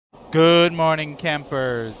Good morning,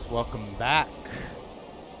 campers. Welcome back.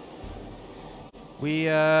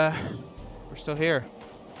 We're still here.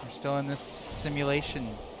 We're still in this simulation,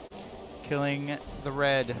 killing the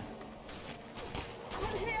red.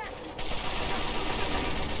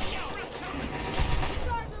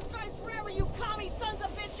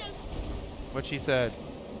 What she said.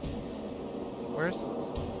 Where's?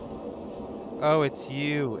 Oh, it's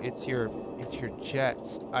you. It's your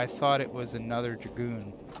jets. I thought it was another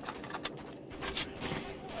dragoon.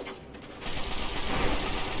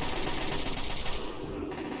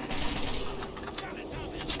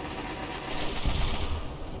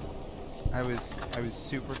 I was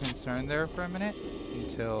super concerned there for a minute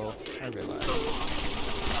until I realized.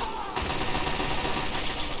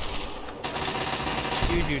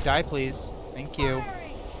 You die, please. Thank you.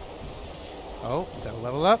 Oh, is that a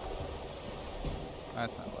level up?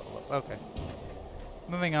 That's not a level up. Okay.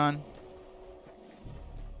 Moving on.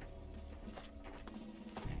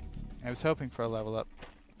 I was hoping for a level up,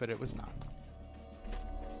 but it was not.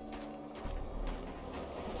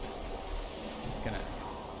 Just gonna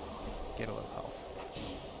get a little health.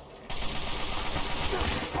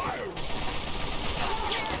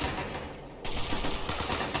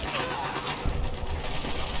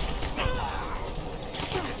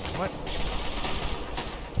 What?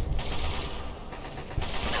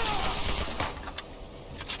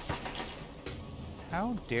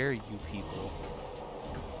 How dare you people?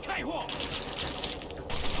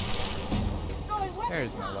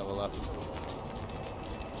 There's my level up.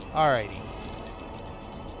 Alrighty.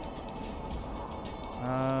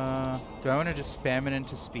 Do I want to just spam it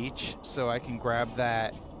into speech so I can grab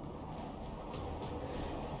that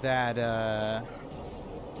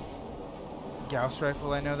Gauss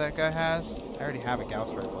rifle I know that guy has? I already have a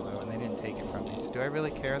Gauss rifle though, and they didn't take it from me, so do I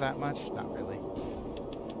really care that much? Not really.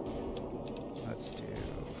 Let's do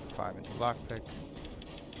 5 into lockpick,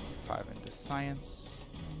 5 into science,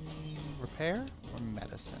 repair, or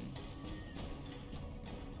medicine?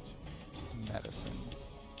 Medicine.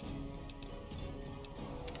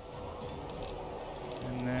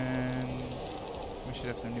 And then we should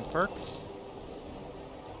have some new perks.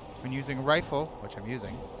 When using a rifle, which I'm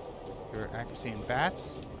using, your accuracy in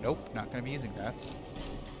bats. Nope, not going to be using bats.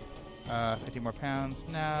 50 more pounds.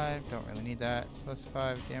 Nah, I don't really need that. Plus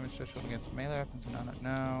 5 damage threshold against melee weapons.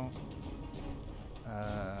 No.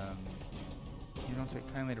 You don't take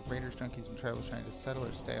kindly to raiders, junkies, and travelers trying to settle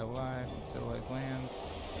or stay alive in civilized lands.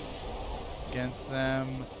 Against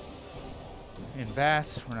them. In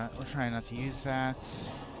VATS, we're trying not to use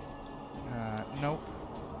VATS. Nope.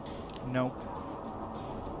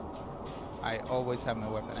 I always have my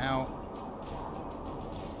weapon out.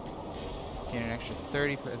 Gain an extra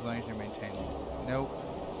 30 as long as you maintain. Nope.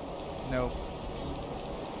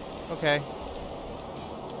 Okay.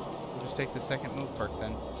 We'll just take the second move perk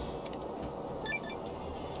then.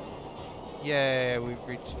 Yay, we've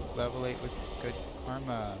reached level 8 with good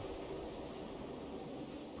karma.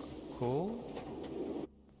 Cool.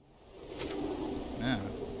 Yeah.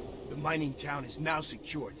 The mining town is now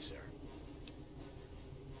secured, sir.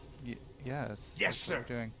 Yes. Yes, sir. What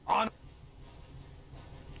we're doing. On.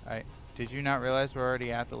 Did you not realize we're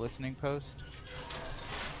already at the listening post,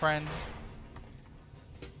 friend?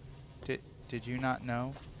 Did you not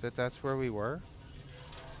know that that's where we were?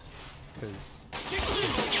 Because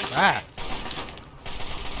how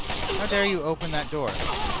dare you open that door?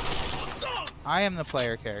 I am the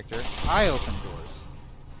player character. I open doors.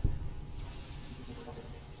 You're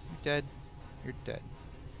dead. You're dead.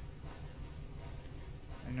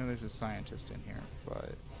 I know there's a scientist in here,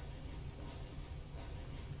 but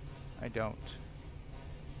I don't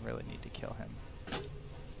really need to kill him.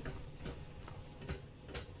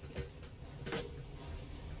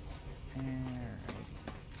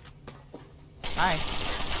 Hi.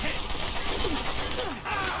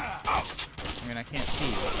 I mean, I can't see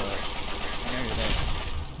you, but I know you're there.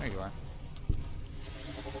 There you are.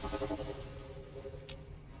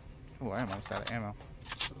 Oh, I'm almost out of ammo.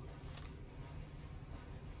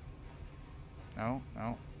 No.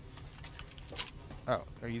 Oh,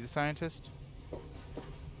 are you the scientist?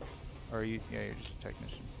 Or are you? Yeah, you're just a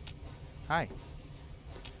technician. Hi.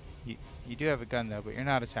 You do have a gun though, but you're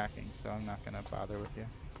not attacking, so I'm not gonna bother with you.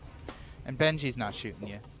 And Benji's not shooting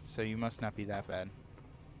you, so you must not be that bad.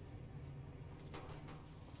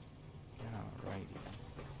 Alrighty.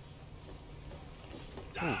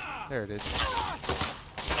 Ooh, there it is.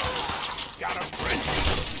 Got a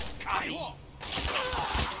present, Connie.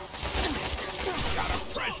 Got a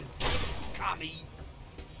present, Connie.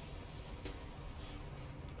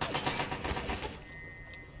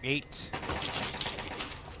 8.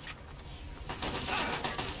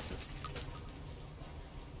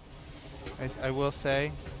 I will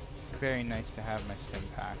say, it's very nice to have my stim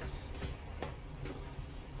packs.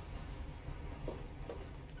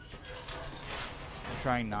 I'm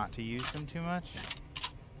trying not to use them too much,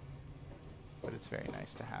 but it's very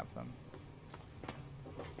nice to have them.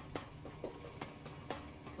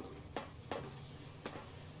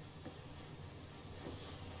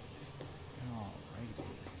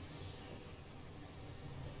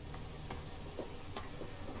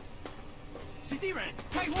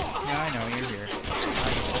 Yeah, I know, you're here.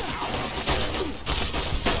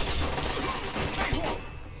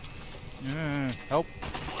 Help.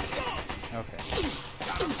 Okay.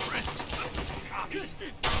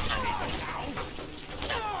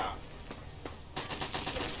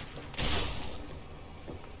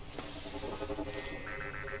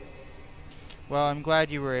 Well, I'm glad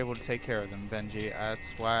you were able to take care of them, Benji.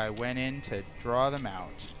 That's why I went in to draw them out.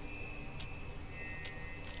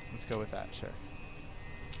 Let's go with that, sure.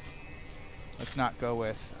 Let's not go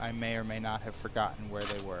with, I may or may not have forgotten where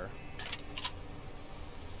they were.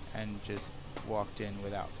 And just walked in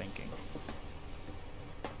without thinking.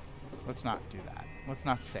 Let's not do that. Let's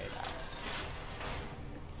not say that.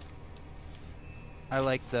 I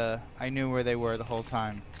like the, I knew where they were the whole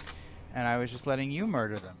time. And I was just letting you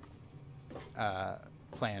murder them.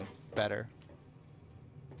 Plan better.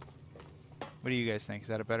 What do you guys think? Is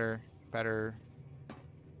that a better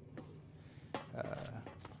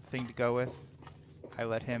thing to go with? I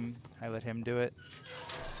let him do it.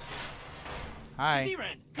 Hi.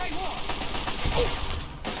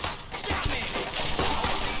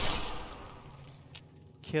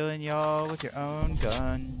 Killing y'all with your own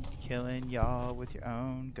gun. Killing y'all with your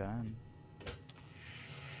own gun.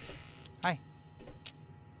 Hi.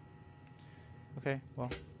 Okay, well,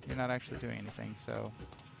 you're not actually doing anything, so...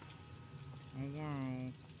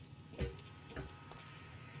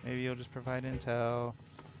 Maybe you'll just provide intel.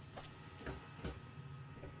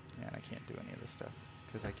 Yeah, and I can't do any of this stuff,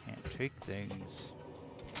 because I can't take things.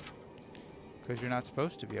 Because you're not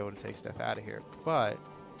supposed to be able to take stuff out of here, but...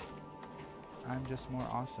 I'm just more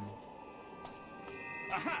awesome.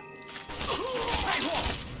 Aha!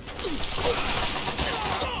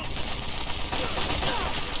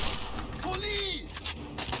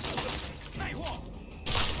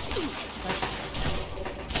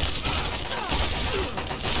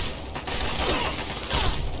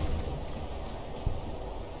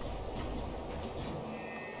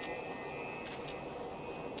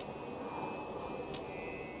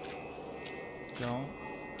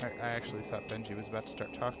 I actually thought Benji was about to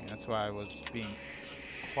start talking. That's why I was being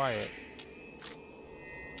quiet.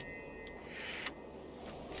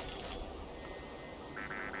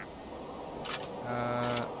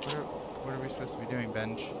 What are we supposed to be doing,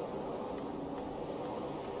 Benj?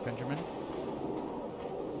 Benjamin?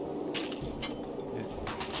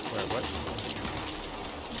 Where, what?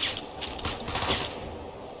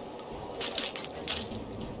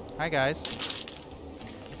 Hi, guys.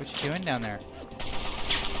 What you doing down there?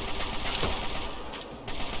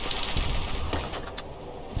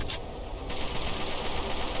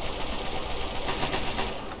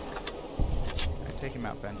 Take him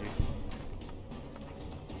out, Benji.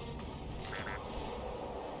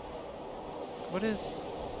 What is...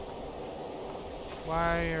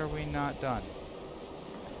 Why are we not done?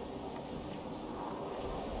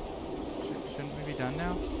 Shouldn't we be done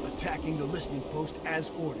now? Attacking the listening post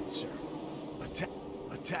as ordered, sir.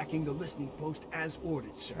 Attacking the listening post as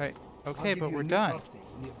ordered, sir. Right. Okay, but we're done.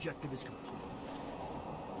 When the objective is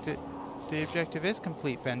complete. The objective is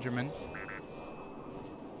complete, Benjamin.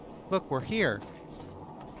 Look, we're here.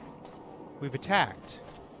 We've attacked.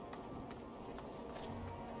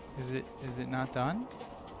 Is it not done?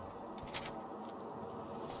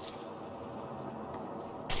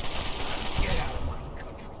 Get out of my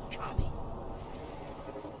country, Johnny.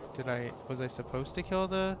 Was I supposed to kill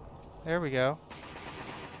the... There we go.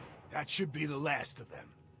 That should be the last of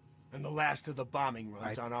them. And the last of the bombing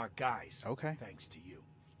runs on our guys. Okay. Thanks to you.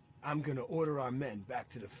 I'm gonna order our men back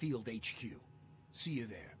to the field HQ. See you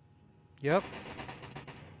there. Yep.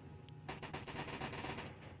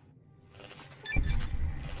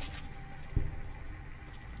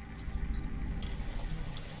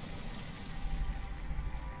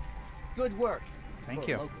 Good work. Thank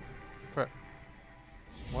you. For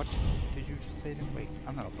what did you just say to me? Wait,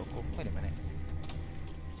 I'm not a local. Wait a minute.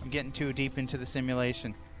 I'm getting too deep into the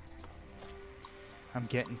simulation. I'm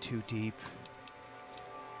getting too deep.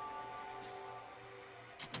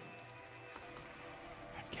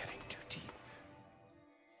 I'm getting too deep.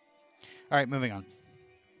 All right, moving on.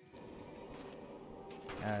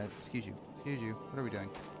 Excuse you. Excuse you. What are we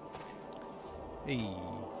doing? Hey.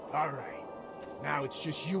 All right. Now it's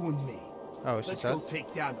just you and me. Oh, she Let's does? go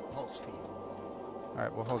take down the pulse field.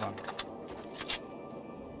 Alright, well, hold on.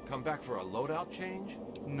 Come back for a loadout change?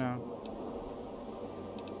 No.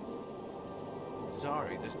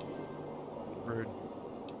 Sorry, this... Rude.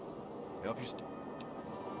 Help you...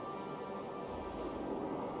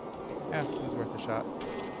 Yeah, it was worth a shot.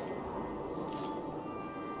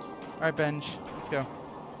 Alright, Benj. Let's go.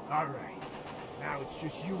 Alright. Now it's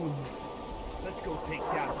just you and me. Let's go take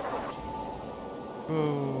down the pulse field.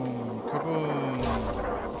 Boom. Kaboom.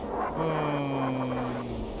 Boom.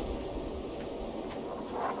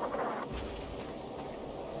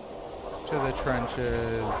 To the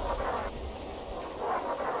trenches.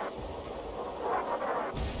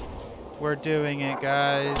 We're doing it,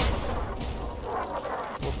 guys.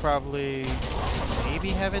 We'll probably maybe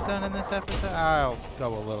have it done in this episode. I'll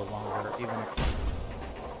go a little longer, even if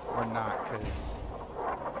we're not, because...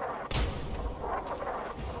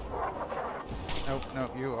 Nope,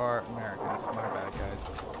 nope, you are Americans. My bad,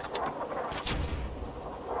 guys.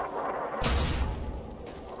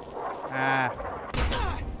 Ah.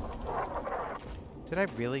 Did I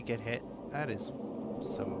really get hit? That is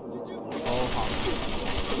some bull honk.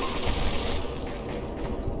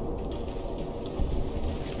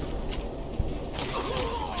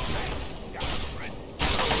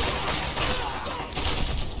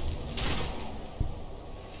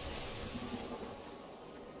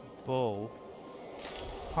 Bull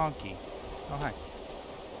honky. Oh, hi.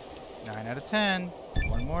 9 out of 10.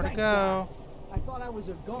 One more to go. I thought I was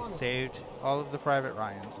a We goner. saved all of the Private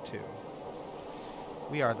Ryans, too.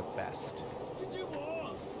 We are the best.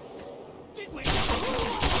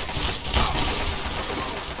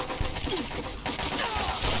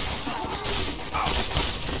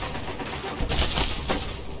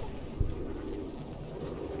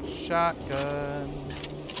 Shotgun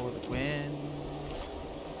for the win.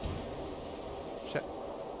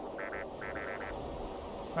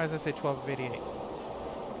 Why does that say 12 of 88?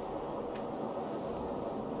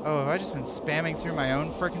 Oh, have I just been spamming through my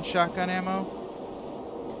own frickin' shotgun ammo?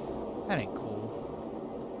 That ain't cool.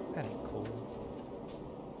 That ain't cool.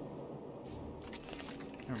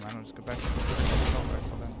 Never mind, I'll just go back to the assault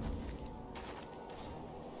rifle then.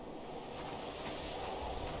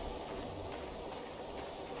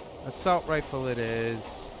 Assault rifle it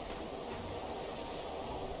is.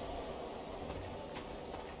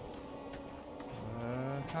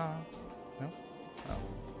 No?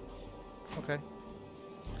 Oh. Okay.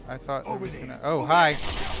 I thought I was gonna... Oh, hi!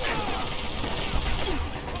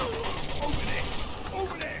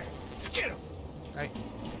 Over there! Get him!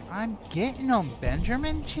 I'm getting them,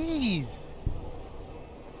 Benjamin. Jeez.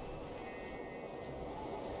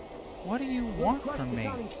 What do you want Crush from the me?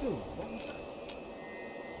 county soon. What was that?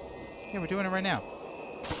 Yeah, we're doing it right now.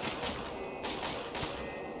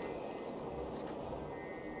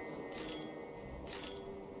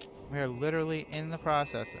 We are literally in the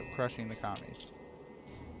process of crushing the commies.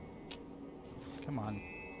 Come on.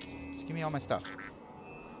 Just give me all my stuff.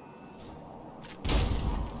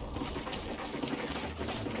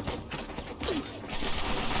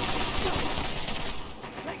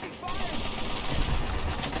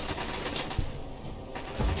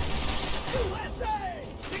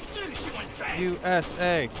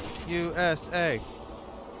 USA! USA!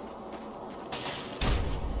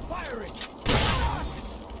 Firing!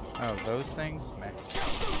 Oh, those things? Meh.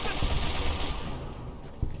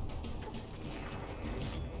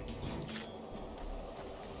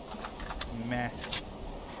 Meh.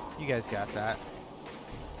 You guys got that.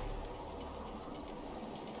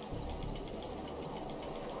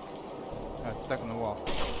 Oh, it's stuck in the wall.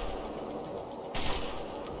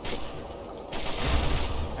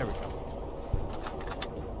 There we go.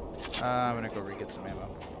 I'm gonna go re-get some ammo.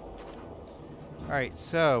 Alright,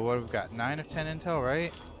 so what have we got? 9 of 10 intel,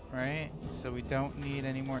 right? Right? So we don't need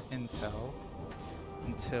any more intel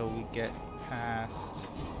until we get past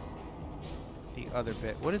the other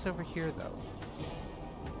bit. What is over here, though?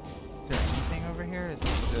 Is there anything over here? Is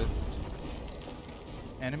it just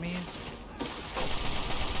enemies?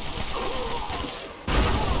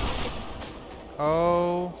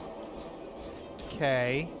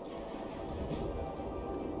 Okay.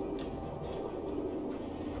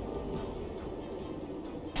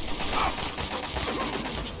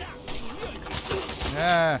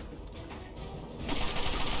 Ah.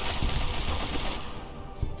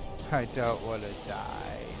 I don't want to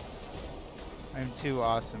die. I'm too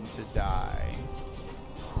awesome to die.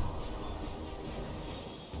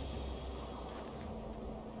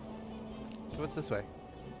 So what's this way?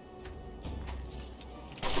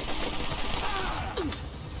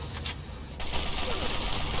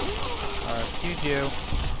 Excuse you.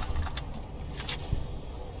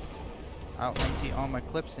 I'll empty all my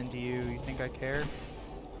clips into you. You think I care?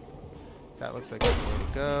 That looks like the way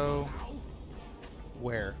to go.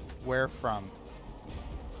 Where? Where from?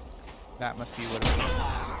 That must be what it is.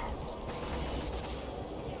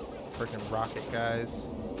 Freaking rocket guys.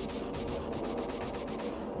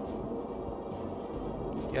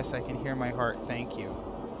 Yes, I can hear my heart. Thank you.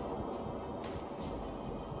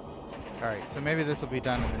 Alright, so maybe this will be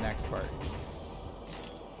done in the next part.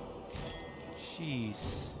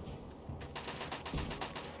 Jeez.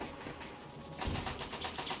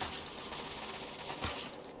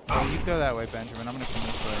 Oh, you go that way, Benjamin. I'm gonna come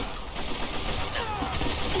this way.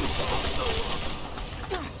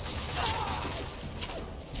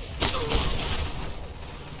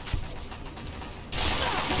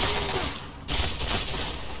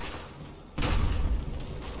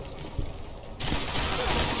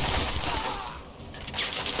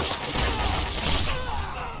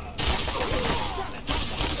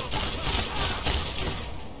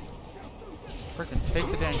 Frickin' take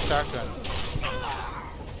the dang shotguns.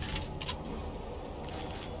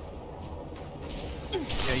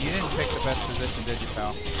 Yeah, you didn't pick the best position, did you,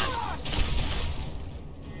 pal?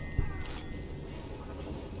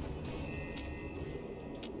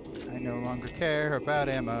 I no longer care about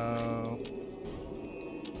ammo.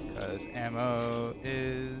 Because ammo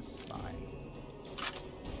is fine.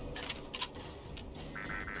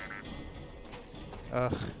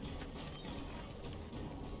 Ugh.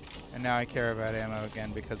 And now I care about ammo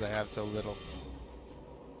again because I have so little.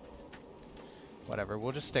 Whatever,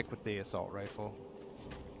 we'll just stick with the assault rifle.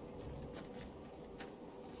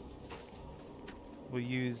 We'll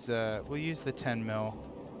use the 10 mil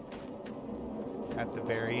at the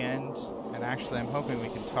very end. And actually, I'm hoping we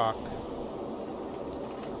can talk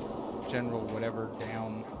General whatever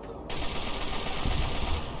down.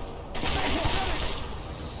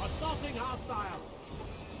 Assaulting hostiles.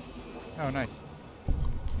 Oh, nice.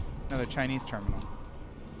 Another Chinese terminal.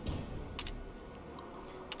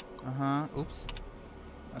 Uh-huh. Oops.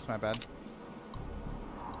 That's my bad.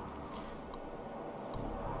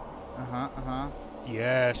 Uh-huh, uh-huh.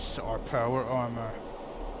 Yes, our power armor.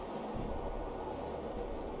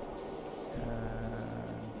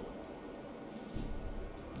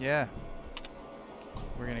 Yeah.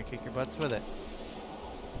 We're gonna kick your butts with it.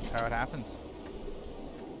 That's how it happens.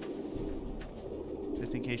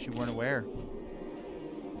 Just in case you weren't aware.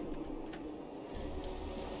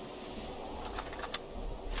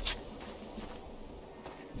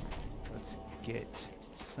 Let's get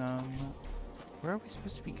some... Where are we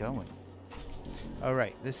supposed to be going? Oh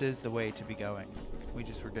right, this is the way to be going. We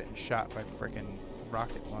just were getting shot by frickin'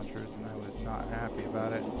 rocket launchers and I was not happy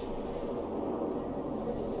about it.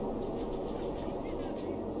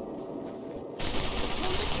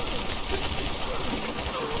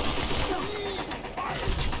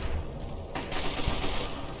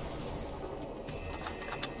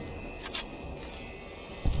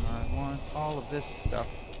 I want all of this stuff.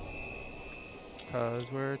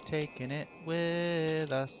 'Cause we're taking it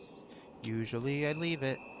with us. Usually I leave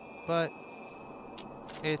it, but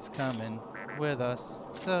it's coming with us,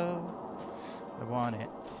 so I want it.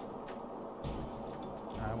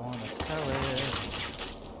 I want to sell it.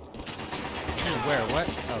 Ooh, where? What?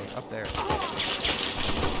 Oh, up there.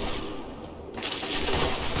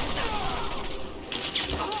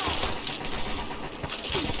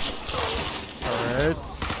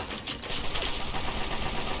 Turrets.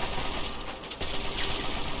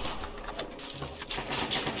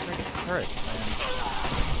 Turrets, man.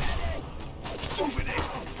 Over there!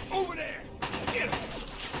 Over there! Get him!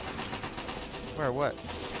 Where? What?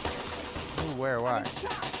 Ooh, where? Why?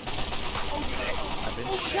 I've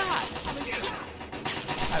been shot.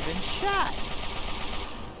 I've been shot.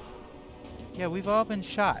 Yeah, we've all been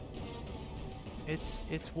shot. It's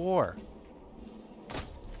war.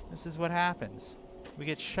 This is what happens. We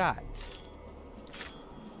get shot.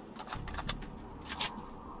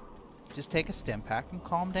 Just take a stim pack and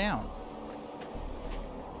calm down.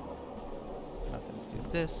 Nothing to do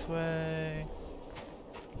this way.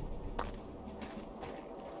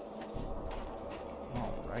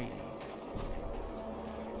 Alrighty.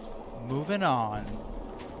 Moving on.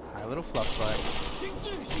 Hi, little fluff butt.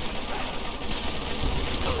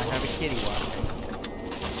 I have a kitty watching.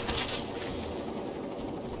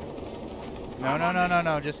 No, no, no, no,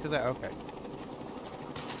 no, just because I... Okay.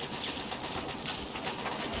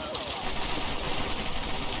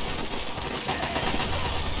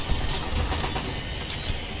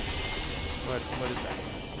 What is that?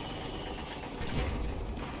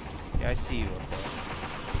 Yeah, I see you up there.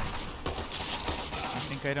 I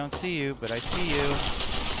think I don't see you, but I see you.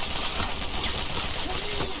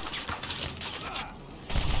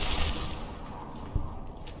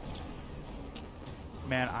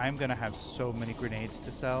 Man, I'm gonna have so many grenades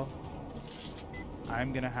to sell.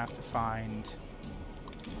 I'm gonna have to find...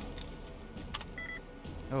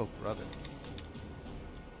 Oh, brother.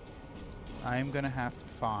 I'm gonna have to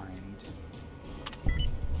find...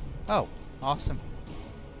 Oh, awesome.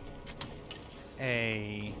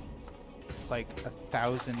 Like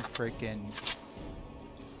 1,000 freaking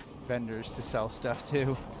vendors to sell stuff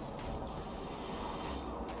to.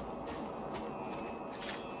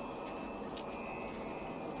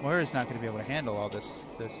 Moira's not going to be able to handle all this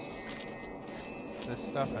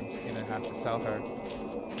stuff. I'm just going to have to sell her.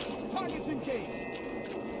 Targets engaged.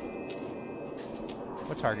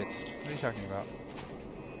 What targets? What are you talking about?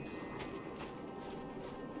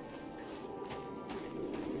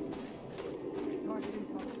 Target in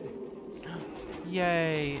proximity.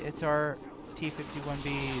 Yay! It's our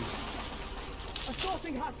T-51Bs.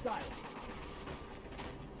 Assaulting hostile.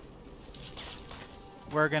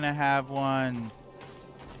 We're going to have one.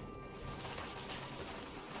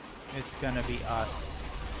 It's going to be us.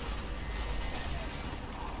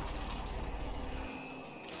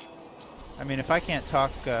 I mean, if I can't talk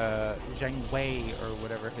Jingwei or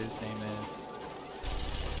whatever his name is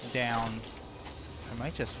down, I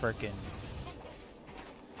might just frickin'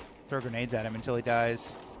 throw grenades at him until he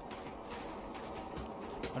dies.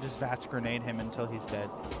 I'll just VATS grenade him until he's dead.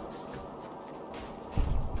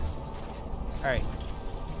 Alright.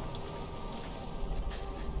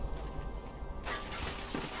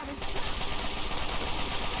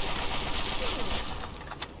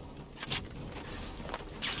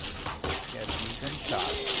 Yes, he's been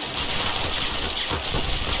shot.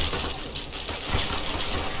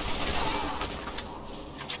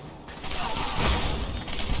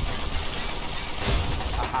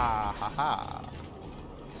 Ha ha ha.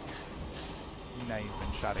 Now you've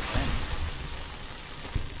been shot again.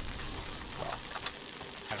 Well,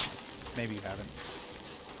 I don't know. Maybe you haven't.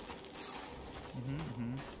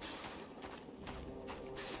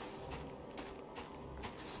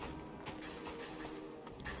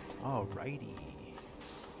 Alrighty.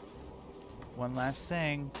 One last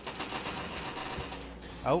thing.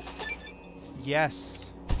 Oh.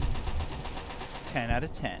 Yes. 10 out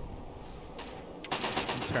of 10.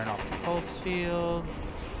 Turn off the pulse field.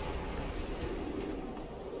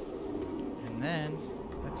 And then,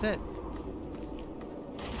 that's it.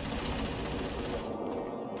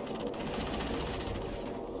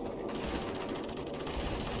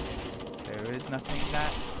 There is nothing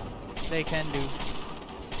that they can do.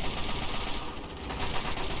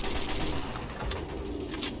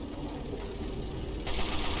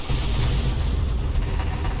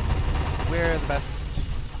 We're the best.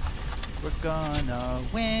 We're gonna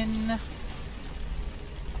win.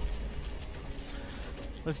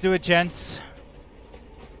 Let's do it, gents.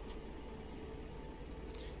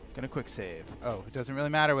 Gonna quick save. Oh, it doesn't really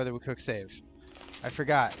matter whether we quick save. I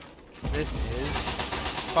forgot. This is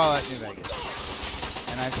Fallout New Vegas.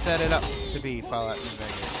 And I've set it up to be Fallout New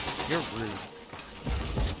Vegas. You're rude.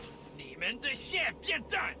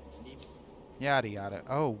 Yada yada.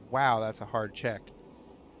 Oh, wow, that's a hard check.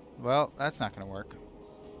 Well, that's not gonna work.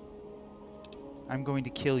 I'm going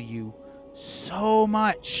to kill you so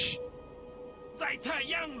much.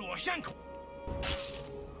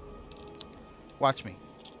 Watch me.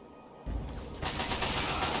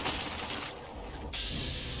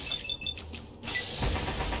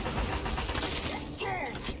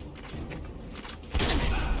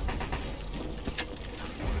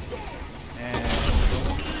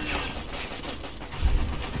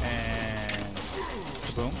 And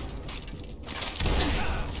boom.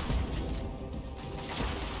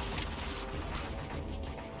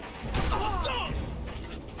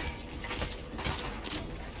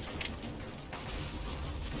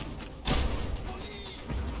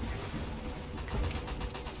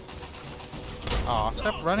 Aw,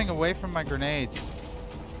 stop running away from my grenades.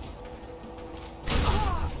 Of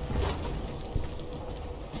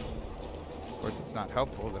course, it's not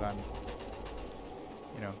helpful that I'm,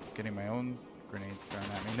 you know, getting my own grenades thrown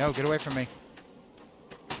at me. No, get away from me.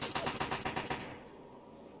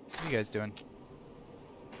 What are you guys doing?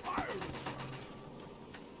 Eh,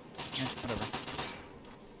 whatever.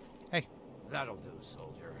 Hey. That'll do,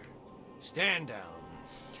 soldier. Stand down.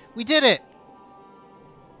 We did it!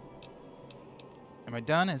 Am I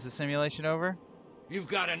done? Is the simulation over? You've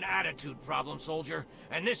got an attitude problem, soldier,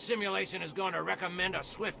 and this simulation is going to recommend a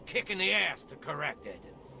swift kick in the ass to correct it.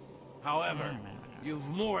 However, you've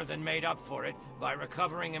more than made up for it by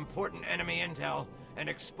recovering important enemy intel and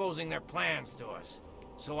exposing their plans to us,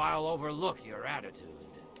 so I'll overlook your attitude.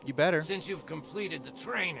 You better. Since you've completed the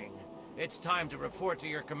training, it's time to report to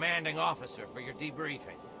your commanding officer for your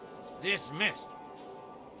debriefing. Dismissed.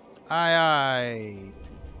 Aye, aye,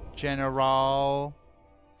 General.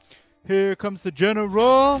 Here comes the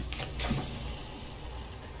General.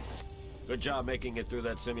 Good job making it through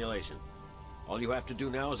that simulation. All you have to do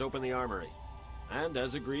now is open the armory. And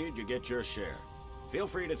as agreed, you get your share. Feel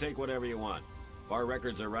free to take whatever you want. If our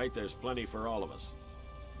records are right, there's plenty for all of us.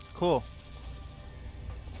 Cool.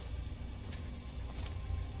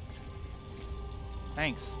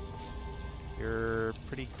 Thanks. You're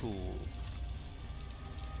pretty cool.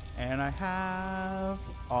 And I have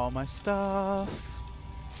all my stuff.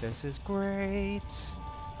 This is great.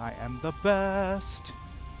 I am the best.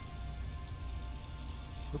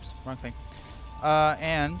 Oops, wrong thing.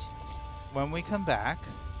 And when we come back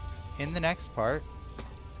in the next part,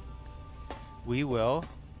 we will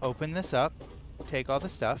open this up, take all the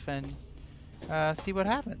stuff, and see what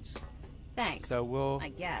happens. Thanks. So we'll I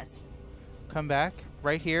guess. come back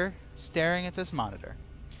right here, staring at this monitor.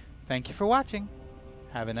 Thank you for watching.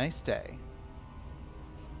 Have a nice day.